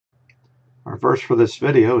Our verse for this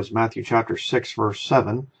video is Matthew chapter 6, verse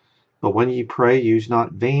 7. But when ye pray, use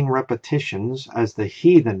not vain repetitions, as the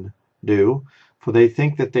heathen do, for they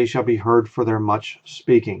think that they shall be heard for their much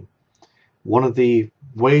speaking. One of the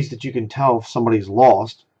ways that you can tell if somebody's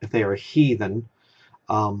lost, if they are a heathen,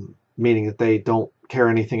 meaning that they don't care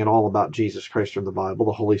anything at all about Jesus Christ or the Bible,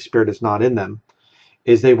 the Holy Spirit is not in them,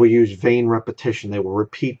 is they will use vain repetition. They will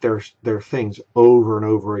repeat their things over and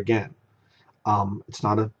over again. It's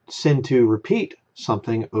not a sin to repeat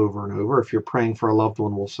something over and over. If you're praying for a loved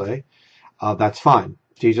one, we'll say, that's fine.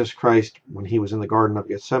 Jesus Christ, when he was in the Garden of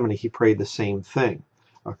Gethsemane, he prayed the same thing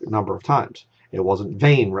a number of times. It wasn't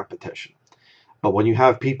vain repetition. But when you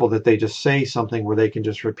have people that they just say something where they can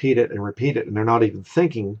just repeat it, and they're not even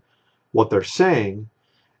thinking what they're saying,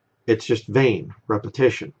 it's just vain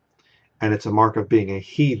repetition. And it's a mark of being a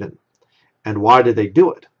heathen. And why did they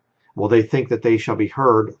do it? Well, they think that they shall be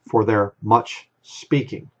heard for their much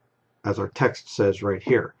speaking, as our text says right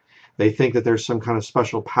here. They think that there's some kind of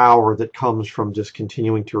special power that comes from just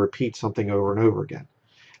continuing to repeat something over and over again.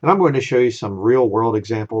 And I'm going to show you some real world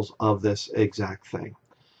examples of this exact thing.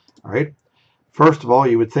 All right. First of all,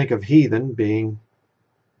 you would think of heathen being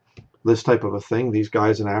this type of a thing, these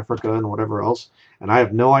guys in Africa and whatever else. And I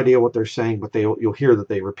have no idea what they're saying, but you'll hear that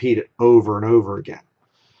they repeat it over and over again.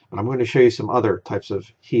 But I'm going to show you some other types of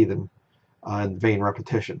heathen and vain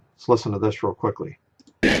repetition. Let's listen to this real quickly.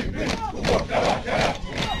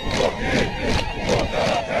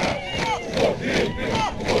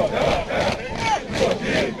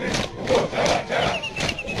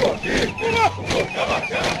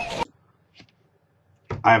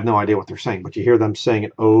 I have no idea what they're saying, but you hear them saying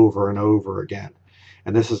it over and over again.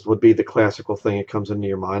 And this would be the classical thing that comes into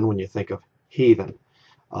your mind when you think of heathen.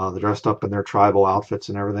 They're dressed up in their tribal outfits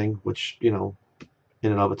and everything, which, you know,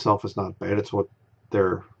 in and of itself is not bad. It's what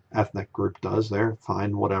their ethnic group does. They're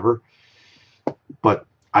fine, whatever. But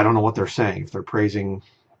I don't know what they're saying. If they're praising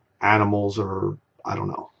animals or I don't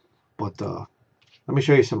know. But let me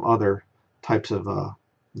show you some other types of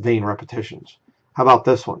vain repetitions. How about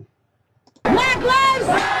this one? Black lives!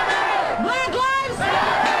 Black lives!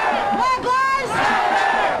 Black lives!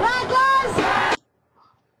 Black lives!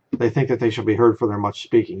 They think that they shall be heard for their much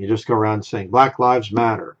speaking. You just go around saying, Black Lives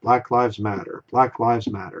Matter, Black Lives Matter, Black Lives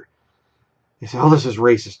Matter. They say, oh, this is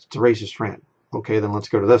racist. It's a racist rant. Okay, then let's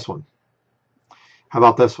go to this one. How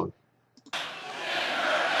about this one?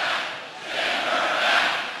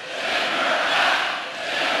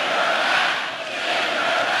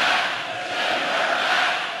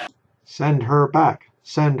 Send her back.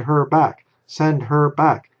 Send her back. Send her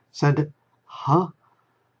back. Send it. Huh?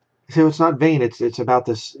 So it's not vain. It's about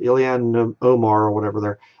this Ilhan Omar or whatever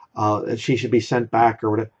there. She should be sent back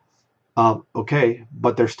or whatever. Okay,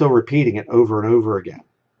 but they're still repeating it over and over again,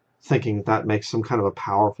 thinking that that makes some kind of a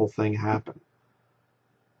powerful thing happen.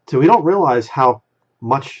 So we don't realize how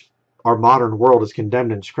much our modern world is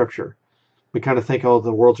condemned in Scripture. We kind of think, oh,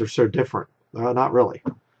 the worlds are so different. Not really.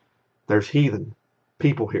 There's heathen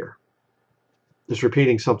people here, just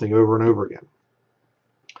repeating something over and over again.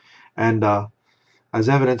 And as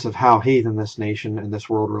evidence of how heathen this nation and this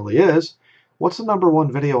world really is, what's the #1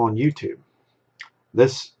 video on YouTube?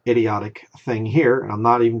 This idiotic thing here, and I'm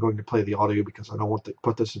not even going to play the audio because I don't want to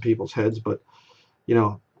put this in people's heads, but, you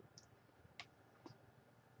know,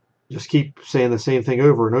 just keep saying the same thing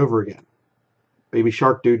over and over again. Baby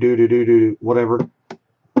shark do do do do do whatever,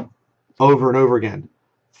 over and over again.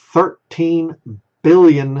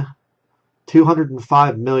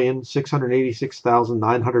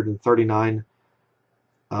 13,205,686,939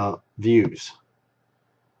 views.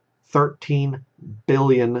 13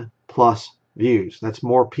 billion plus views. That's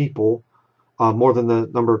more people, more than the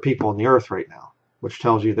number of people on the earth right now, which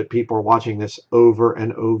tells you that people are watching this over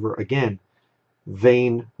and over again.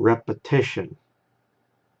 Vain repetition.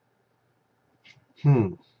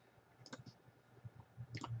 Now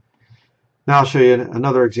I'll show you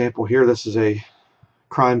another example here. This is a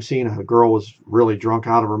crime scene. A girl was really drunk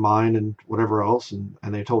out of her mind and whatever else, and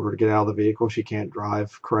they told her to get out of the vehicle. She can't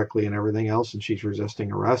drive correctly and everything else, and she's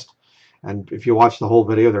resisting arrest. And if you watch the whole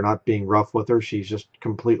video, they're not being rough with her. She's just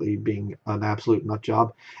completely being an absolute nut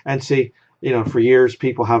job. And see, you know, for years,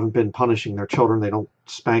 people haven't been punishing their children. They don't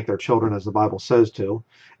spank their children as the Bible says to.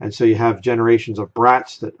 And so you have generations of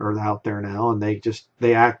brats that are out there now, and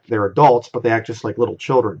they're adults, but they act just like little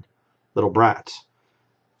children, little brats.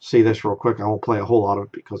 See this real quick. I won't play a whole lot of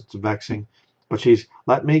it because it's vexing. But she's,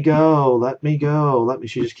 let me go, let me go, let me.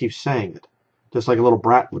 She just keeps saying it, just like a little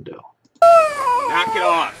brat would do. Knock it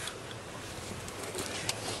off.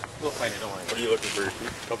 We'll find it, don't worry. What are you looking for?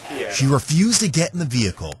 Yeah. She refused to get in the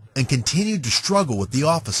vehicle and continued to struggle with the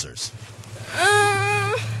officers.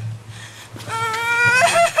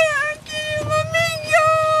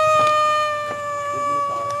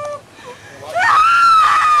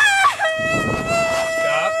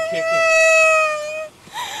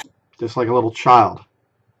 just like a little child.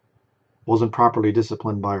 Wasn't properly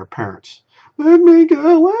disciplined by her parents. Let me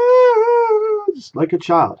go, just like a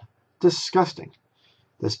child. Disgusting.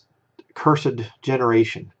 This cursed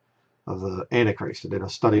generation of the Antichrist. I did a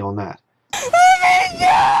study on that.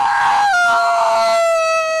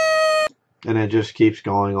 And it just keeps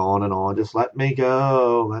going on and on. Just let me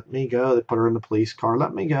go, let me go. They put her in the police car.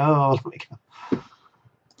 Let me go, let me go.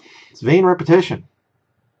 It's vain repetition.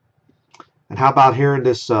 And how about here in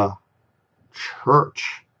this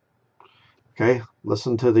church? Okay,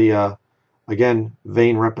 listen to the, again,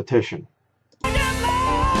 vain repetition.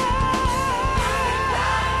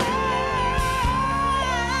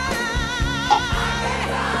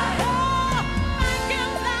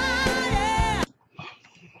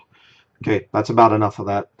 Okay, that's about enough of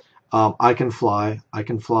that. I can fly, I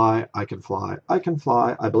can fly, I can fly, I can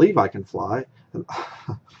fly, I believe I can fly.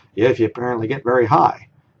 Yeah, if you apparently get very high,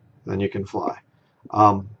 then you can fly.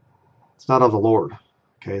 It's not of the Lord.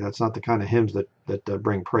 Okay, that's not the kind of hymns that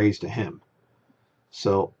bring praise to Him.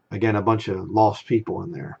 So, again, a bunch of lost people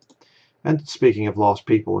in there. And speaking of lost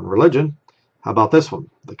people in religion, how about this one?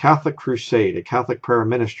 The Catholic Crusade, a Catholic prayer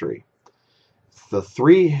ministry. The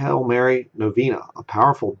 3 Hail Mary Novena, a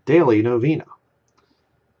powerful daily novena.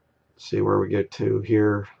 Let's see where we get to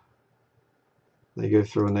here. They go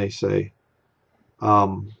through and they say,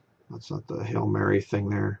 that's not the Hail Mary thing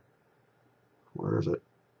there. Where is it?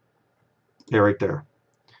 Yeah, right there.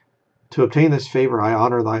 To obtain this favor, I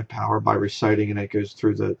honor thy power by reciting, and it goes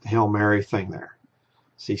through the Hail Mary thing there.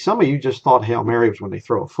 See, some of you just thought Hail Mary was when they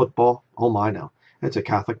throw a football. Oh my, no. It's a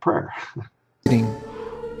Catholic prayer.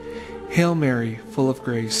 Hail Mary, full of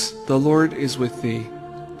grace, the Lord is with thee.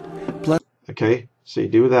 Okay, so you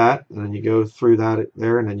do that, and then you go through that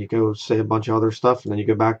there, and then you go say a bunch of other stuff, and then you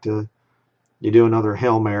go back to, you do another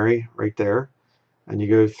Hail Mary right there, and you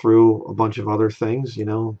go through a bunch of other things, you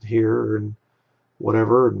know, here and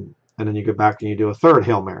whatever, and then you go back and you do a third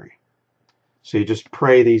Hail Mary. So you just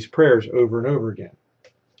pray these prayers over and over again.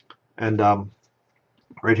 And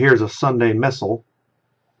right here is a Sunday Missal.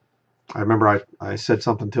 I remember I said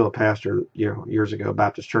something to a pastor years ago,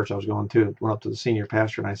 Baptist church I was going to, went up to the senior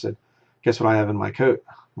pastor and I said, guess what I have in my coat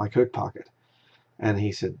pocket? And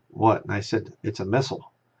he said, what? And I said, it's a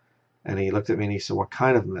missal. And he looked at me and he said, what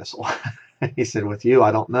kind of missile? He said, with you,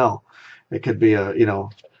 I don't know. It could be a,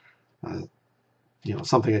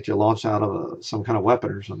 something that you launch out of some kind of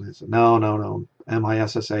weapon or something. I said, no,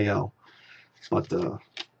 M-I-S-S-A-L. But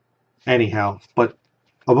anyhow, but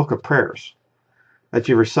a book of prayers that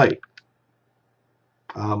you recite.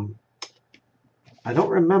 I don't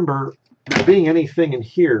remember there being anything in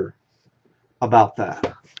here about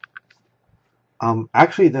that.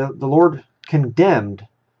 Actually, the Lord condemned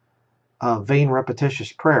vain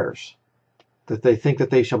repetitious prayers, that they think that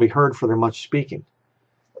they shall be heard for their much speaking.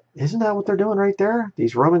 Isn't that what they're doing right there,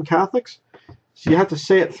 these Roman Catholics? So you have to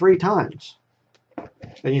say it 3 times.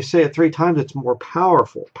 And you say it 3 times, it's more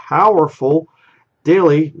powerful. Powerful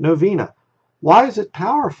daily novena. Why is it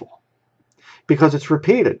powerful? Because it's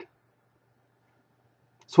repeated.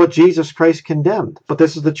 It's what Jesus Christ condemned. But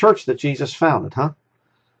this is the church that Jesus founded, huh?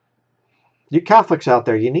 You Catholics out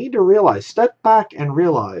there, you need to realize, step back and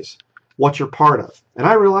realize what you're part of. And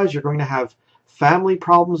I realize you're going to have family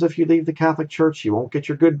problems if you leave the Catholic Church. You won't get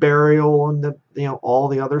your good burial and all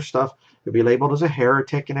the other stuff. You'll be labeled as a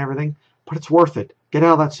heretic and everything. But it's worth it. Get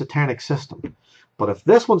out of that satanic system. But if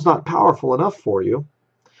this one's not powerful enough for you,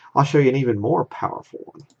 I'll show you an even more powerful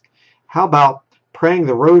one. How about praying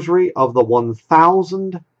the rosary of the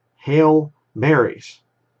 1,000 Hail Marys?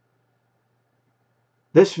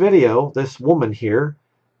 This video, this woman here,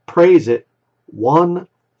 prays it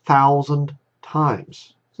 1,000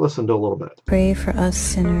 times. Listen to a little bit. Pray for us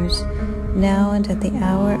sinners, now and at the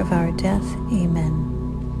hour of our death.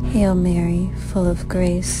 Amen. Hail Mary, full of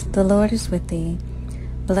grace, the Lord is with thee.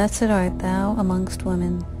 Blessed art thou amongst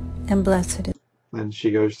women, and blessed is... And she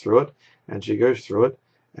goes through it, and she goes through it,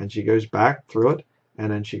 and she goes back through it,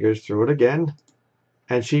 and then she goes through it again,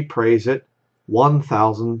 and she prays it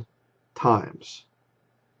 1,000 times.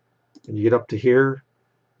 And you get up to here,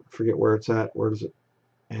 I forget where it's at, where does it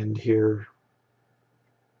end here?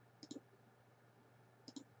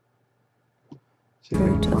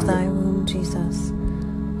 Fruit of thy womb, Jesus.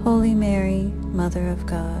 Holy Mary, Mother of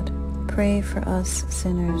God, pray for us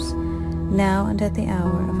sinners, now and at the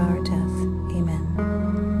hour of our death.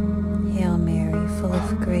 Amen. Hail Mary, full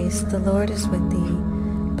of grace, the Lord is with thee.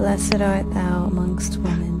 Blessed art thou amongst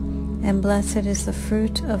women, and blessed is the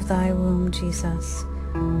fruit of thy womb, Jesus.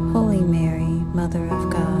 Holy Mary, Mother of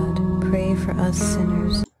God, pray for us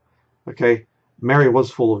sinners. Okay, Mary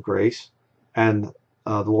was full of grace, and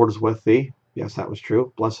the Lord is with thee. Yes, that was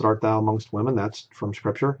true. Blessed art thou amongst women. That's from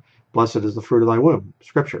Scripture. Blessed is the fruit of thy womb.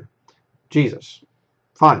 Scripture. Jesus.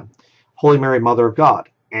 Fine. Holy Mary, Mother of God.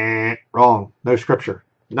 Wrong. No Scripture.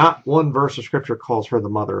 Not one verse of Scripture calls her the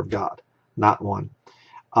Mother of God. Not one.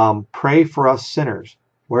 Pray for us sinners.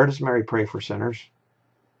 Where does Mary pray for sinners?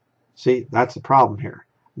 See, that's the problem here.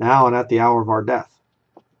 Now and at the hour of our death.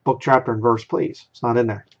 Book, chapter, and verse, please. It's not in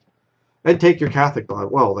there. And take your Catholic Bible.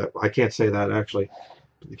 Well, I can't say that, actually.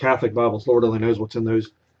 The Catholic Bibles, Lord only knows what's in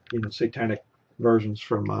those, satanic versions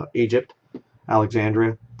from Egypt,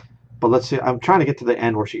 Alexandria. But let's see. I'm trying to get to the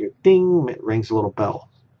end where she goes, ding, it rings a little bell.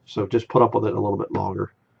 So just put up with it a little bit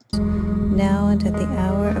longer. Now and at the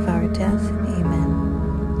hour of our death.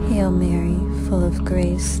 Amen. Hail Mary, full of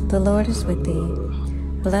grace, the Lord is with thee.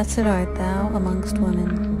 Blessed art thou amongst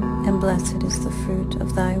women, and blessed is the fruit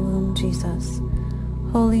of thy womb, Jesus.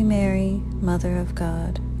 Holy Mary, Mother of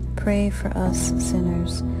God, pray for us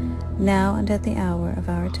sinners, now and at the hour of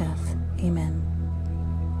our death. Amen.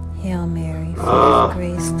 Hail Mary, full of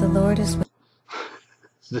grace, the Lord is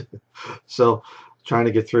with So, trying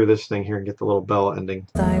to get through this thing here and get the little bell ending.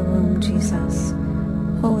 thy womb, Jesus.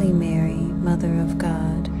 Holy Mary, Mother of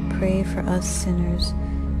God, pray for us sinners,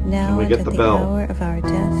 now and at the hour of our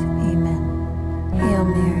death. Amen. Hail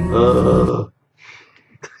Mary.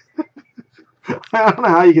 I don't know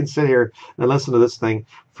how you can sit here and listen to this thing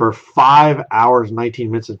for 5 hours,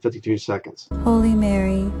 19 minutes, and 52 seconds. Holy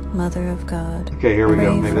Mary, Mother of God. Okay, here we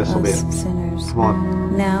go. Maybe Pray this for will be us it. sinners, Come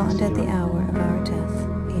on. now and at the hour of our death.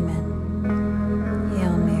 Amen.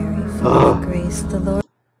 Hail Mary, full of grace, the Lord.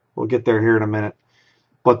 We'll get there here in a minute.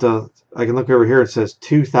 But I can look over here. It says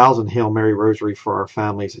 2,000 Hail Mary Rosary for our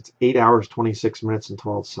families. It's 8 hours, 26 minutes, and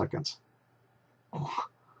 12 seconds.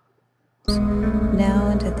 Now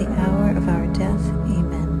and at the hour of our death.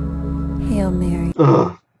 Amen. Hail Mary.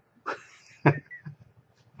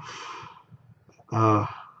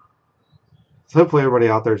 So hopefully everybody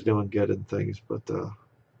out there is doing good and things, but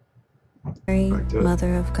Mary,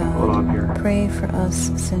 Mother of God, hold on here. Pray for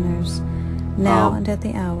us sinners, now and at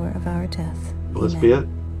the hour of our death. Will this be it?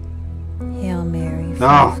 Hail Mary, full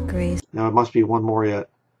of grace. No, it must be one more yet.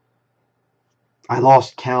 I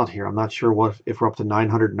lost count here. I'm not sure if we're up to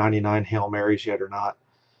 999 Hail Marys yet or not.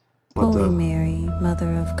 But, Holy Mary,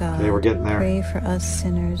 Mother of God, okay, we're getting there. Pray for us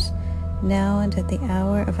sinners, now and at the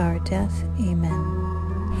hour of our death.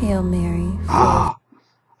 Amen. Hail Mary. I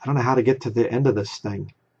don't know how to get to the end of this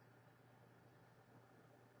thing.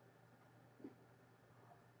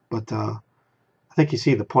 But I think you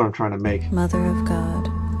see the point I'm trying to make. Mother of God,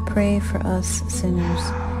 pray for us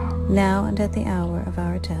sinners, now and at the hour of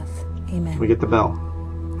our death. Amen. We get the bell.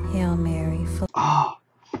 Hail Mary.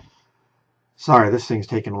 Sorry, this thing's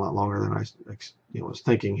taking a lot longer than I was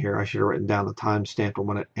thinking here. I should have written down the timestamp of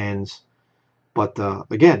when it ends. But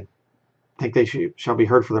again, I think they shall be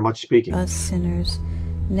heard for their much speaking. Us sinners,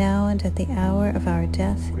 now and at the hour of our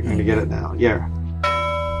death. We're going to get it now. Yeah.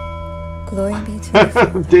 Glory be to the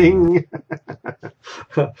Father. Ding.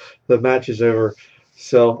 The match is over.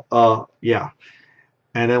 So, yeah.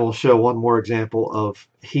 And then we'll show one more example of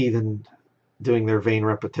heathen doing their vain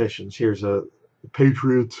repetitions. Here's a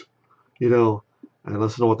Patriots, and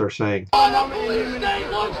listen to what they're saying. This is what a police state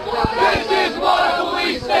looks like. This is what a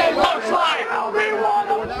police state looks like.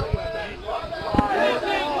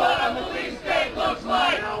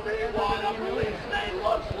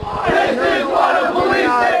 This is what a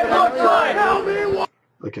police state looks like.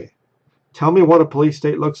 Okay. Tell me what a police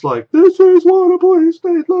state looks like. This is what a police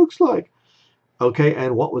state looks like. Okay,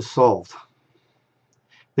 and what was solved?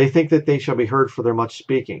 They think that they shall be heard for their much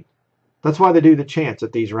speaking. That's why they do the chants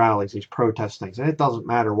at these rallies, these protest things. And it doesn't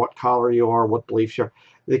matter what color you are, what beliefs you are.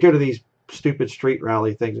 They go to these stupid street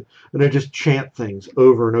rally things, and they just chant things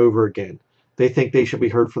over and over again. They think they should be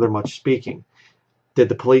heard for their much speaking. Did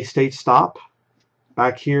the police state stop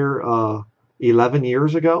back here 11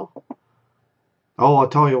 years ago? Oh, I'll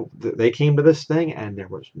tell you, they came to this thing, and there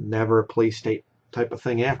was never a police state type of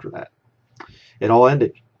thing after that. It all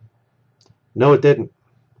ended. No, it didn't.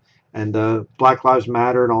 And Black Lives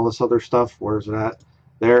Matter and all this other stuff, where's it at?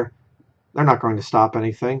 They're not going to stop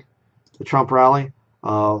anything. The Trump rally,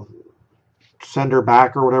 send her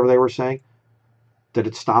back or whatever they were saying. Did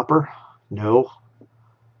it stop her? No.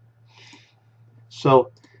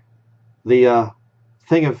 So the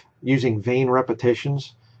thing of using vain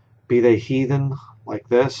repetitions, be they heathen like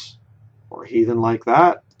this, or heathen like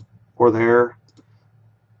that, or there,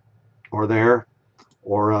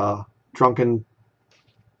 or drunken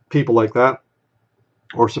people like that,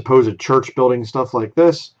 or supposed church building stuff like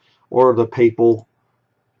this, or the papal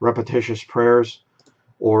repetitious prayers,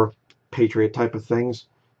 or patriot type of things.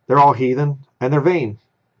 They're all heathen, and they're vain.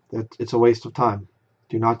 it's a waste of time.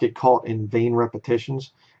 Do not get caught in vain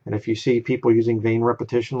repetitions. And if you see people using vain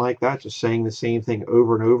repetition like that, just saying the same thing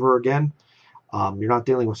over and over again, you're not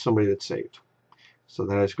dealing with somebody that's saved. So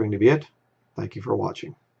that is going to be it. Thank you for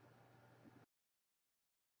watching.